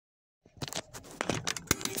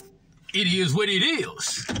It is what it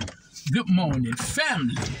is. Good morning,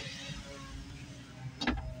 family.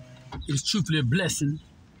 It is truthfully a blessing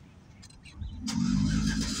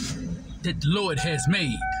that the Lord has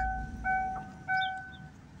made.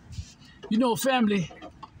 You know, family,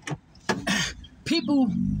 people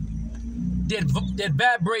that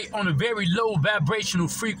vibrate on a very low vibrational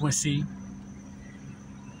frequency,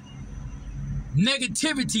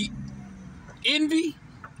 negativity, envy,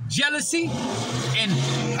 jealousy, and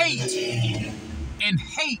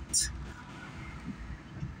hate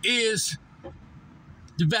is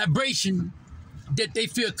the vibration that they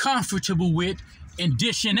feel comfortable with and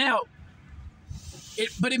dishing out.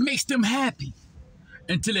 But it makes them happy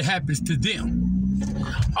until it happens to them.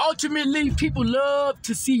 Ultimately, people love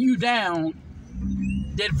to see you down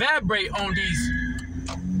that vibrate on these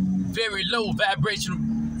very low vibrational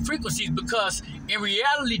frequencies, because in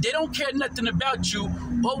reality, they don't care nothing about you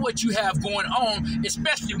or what you have going on,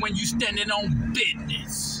 especially when you standing on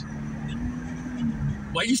business.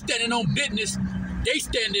 While you standing on business, they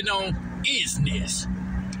standing on isness.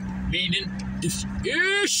 Meaning, this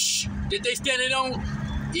ish that they standing on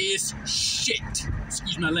is shit.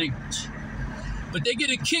 Excuse my language. But they get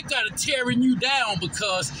a kick out of tearing you down,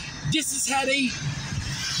 because this is how they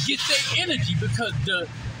get their energy, because the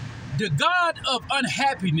God of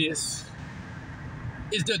unhappiness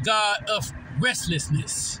is the God of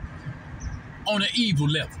restlessness on an evil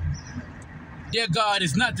level. Their God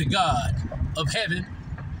is not the God of heaven.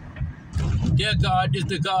 Their God is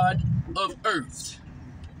the God of earth.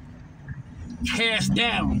 Cast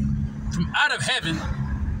down from out of heaven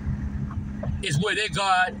is where their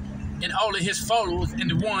God and all of his followers and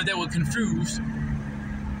the ones that were confused,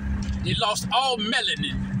 they lost all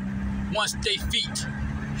melanin once their feet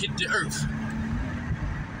hit the earth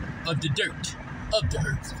of the dirt of the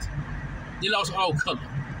earth. They lost all color.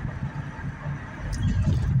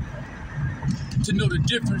 To know the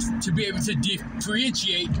difference, to be able to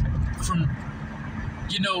differentiate from,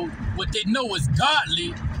 what they know is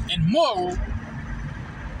godly and moral,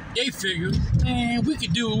 they figure, man, we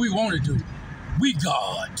can do what we want to do. We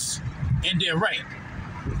gods, and they're right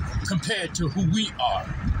compared to who we are.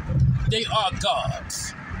 They are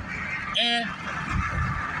gods. And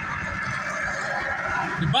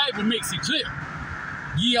the Bible makes it clear.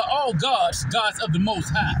 Ye are all gods, gods of the Most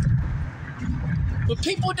High. But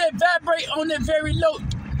people that vibrate on that very low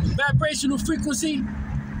vibrational frequency,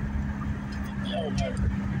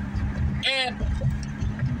 and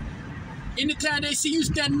anytime they see you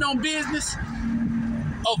standing on business,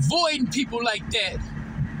 avoiding people like that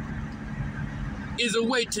is a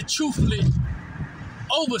way to truthfully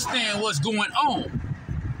understand what's going on.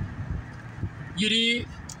 You did?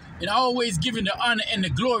 And always giving the honor and the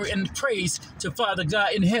glory and the praise to Father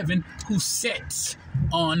God in heaven, who sits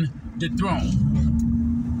on the throne.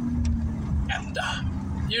 And,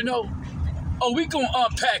 we gonna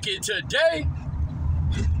unpack it today.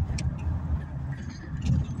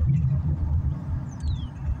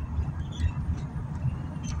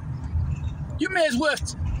 You may as well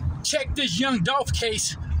check this young Dolph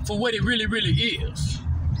case for what it really, really is.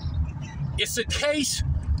 It's a case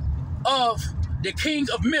of the king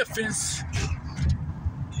of Memphis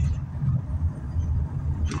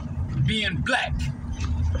being black.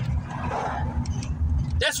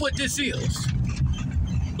 That's what this is.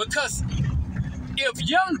 Because if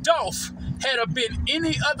young Dolph had been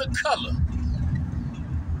any other color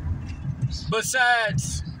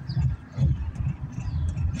besides,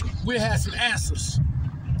 we'll have some answers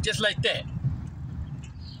just like that.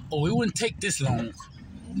 Or it wouldn't take this long.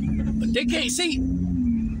 But they can't see.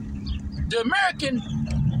 The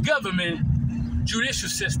American government judicial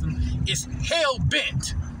system is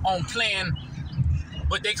hell-bent on playing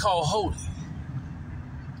what they call holy.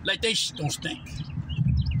 Like they don't stink.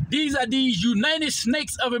 These are these United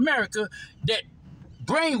Snakes of America that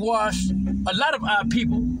brainwashed a lot of our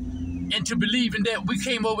people into believing that we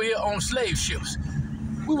came over here on slave ships.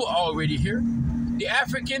 We were already here. The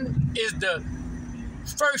African is the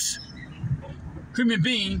first human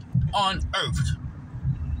being on earth.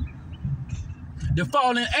 The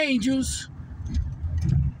fallen angels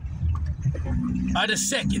are the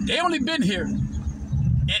second. They only been here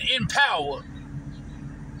and in power.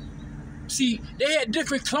 See, they had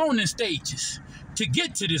different cloning stages to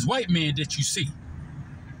get to this white man that you see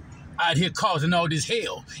out here causing all this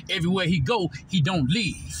hell. Everywhere he go, he don't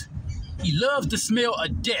leave. He loves the smell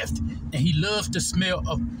of death, and he loves the smell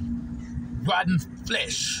of rotten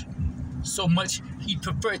flesh so much he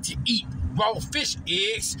preferred to eat raw fish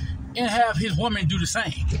eggs and have his woman do the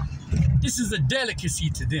same. This is a delicacy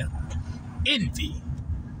to them. Envy,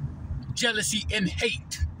 jealousy, and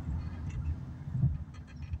hate.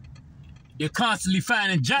 They're constantly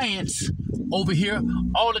finding giants over here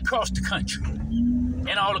all across the country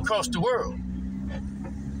and all across the world.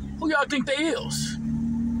 Who y'all think they is?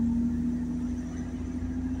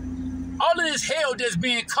 All of this hell that's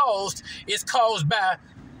being caused is caused by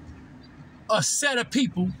a set of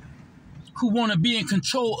people who want to be in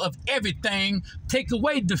control of everything, take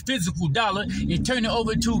away the physical dollar and turn it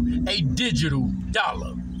over to a digital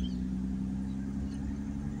dollar.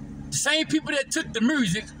 The same people that took the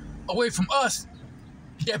music away from us,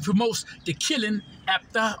 that promotes the killing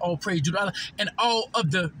after all praise to Allah, and all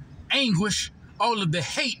of the anguish, all of the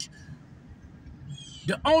hate.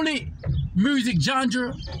 The only music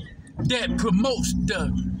genre that promotes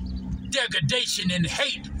the degradation and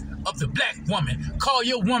hate of the black woman. Call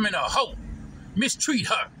your woman a hoe. Mistreat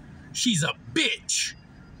her. She's a bitch.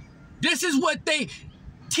 This is what they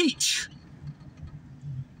teach.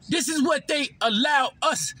 This is what they allow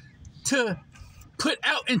us to put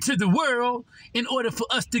out into the world in order for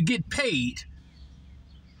us to get paid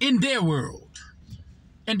in their world.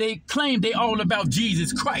 And they claim they all about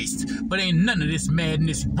Jesus Christ, but ain't none of this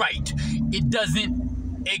madness right. It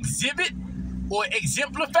doesn't exhibit or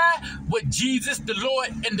exemplify what Jesus, the Lord,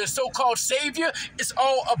 and the so-called Savior is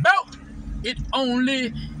all about. It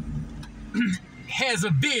only has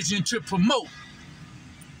a vision to promote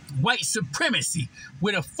white supremacy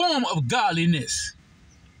with a form of godliness.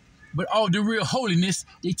 But all the real holiness,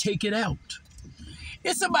 they take it out.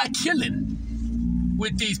 It's about killing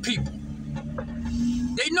with these people.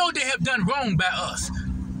 They know they have done wrong by us.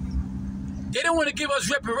 They don't want to give us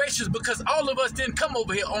reparations because all of us didn't come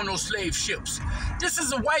over here on those slave ships. This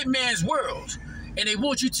is a white man's world, and they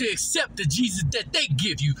want you to accept the Jesus that they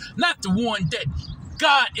give you, not the one that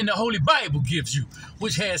God in the Holy Bible gives you,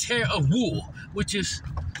 which has hair of wool, which is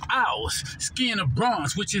ours, skin of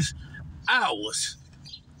bronze, which is ours,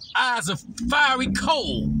 eyes of fiery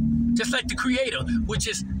coal, just like the Creator, which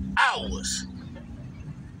is ours.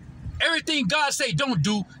 Everything God say don't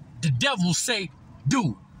do, the devil say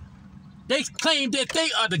do. They claim that they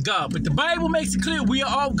are the God, but the Bible makes it clear we are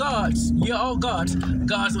all gods. We are all gods,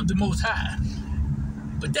 gods of the Most High.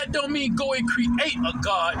 But that don't mean go and create a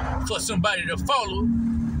God for somebody to follow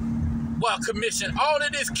while committing all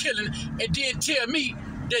of this killing and then tell me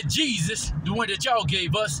that Jesus, the one that y'all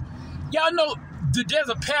gave us, y'all know there's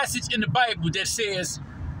a passage in the Bible that says,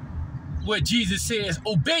 where Jesus says,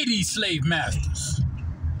 obey these slave masters.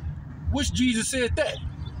 Which Jesus said that?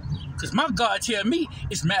 Because my God tell me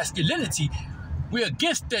it's masculinity. We're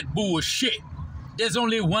against that bullshit. There's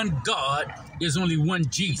only one God. There's only one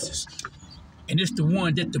Jesus. And it's the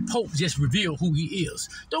one that the Pope just revealed who he is.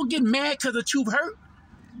 Don't get mad because the truth hurt.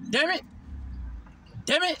 Damn it.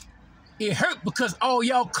 Damn it. It hurt because all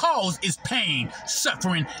y'all cause is pain,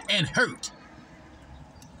 suffering, and hurt.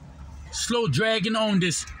 Slow dragging on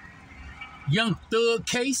this young thug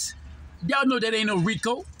case. Y'all know that ain't no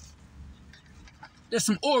Rico. That's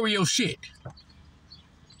some Oreo shit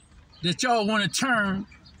that y'all want to turn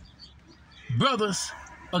brothers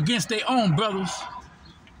against their own brothers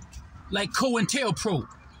like COINTELPRO,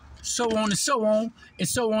 so on and so on, and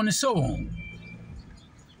so on and so on.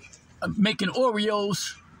 Making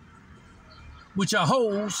Oreos, which are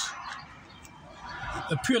hoes,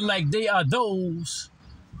 appear like they are those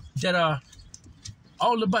that are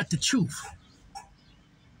all about the truth.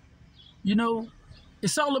 You know,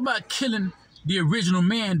 it's all about killing the original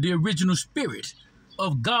man, the original spirit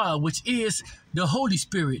of God, which is the Holy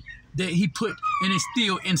Spirit that he put and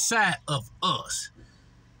instilled inside of us.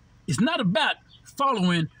 It's not about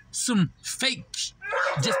following some fake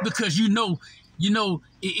just because you know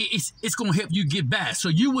it's going to help you get by. So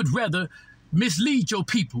you would rather mislead your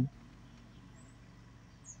people,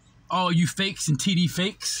 all you fakes and TD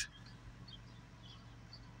fakes,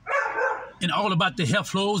 and all about the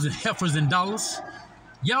heifers and heifers and dollars.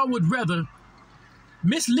 Y'all would rather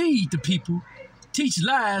mislead the people, teach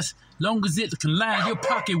lies, long as it can line your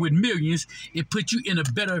pocket with millions and put you in a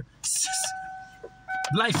better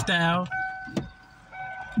lifestyle,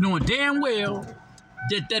 knowing damn well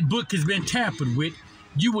that that book has been tampered with.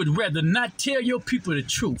 You would rather not tell your people the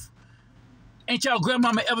truth. Ain't y'all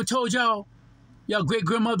grandmama ever told y'all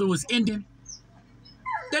great-grandmother was Indian?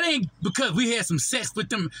 That ain't because we had some sex with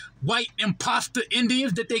them white imposter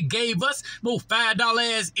Indians that they gave us, those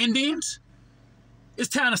 $5 Indians. It's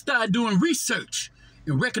time to start doing research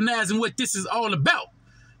and recognizing what this is all about.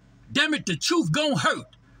 Damn it, the truth gon'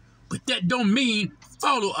 hurt. But that don't mean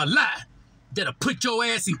follow a lie that'll put your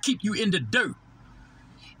ass and keep you in the dirt.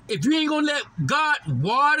 If you ain't gonna let God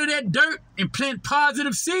water that dirt and plant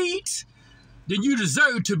positive seeds, then you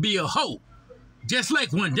deserve to be a hoe. Just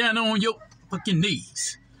like one down on your fucking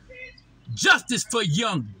knees. Justice for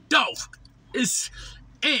young Dolph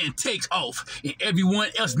and takes off, and everyone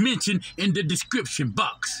else mentioned in the description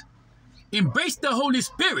box. Embrace the Holy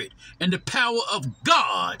Spirit and the power of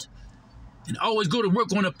God, and always go to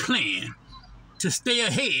work on a plan to stay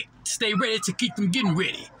ahead, stay ready to keep them getting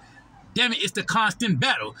ready. Damn it, it's the constant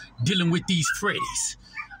battle dealing with these Freddies.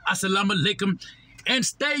 Assalamu alaikum, and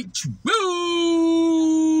stay true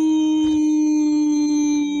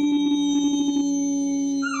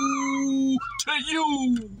to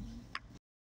you.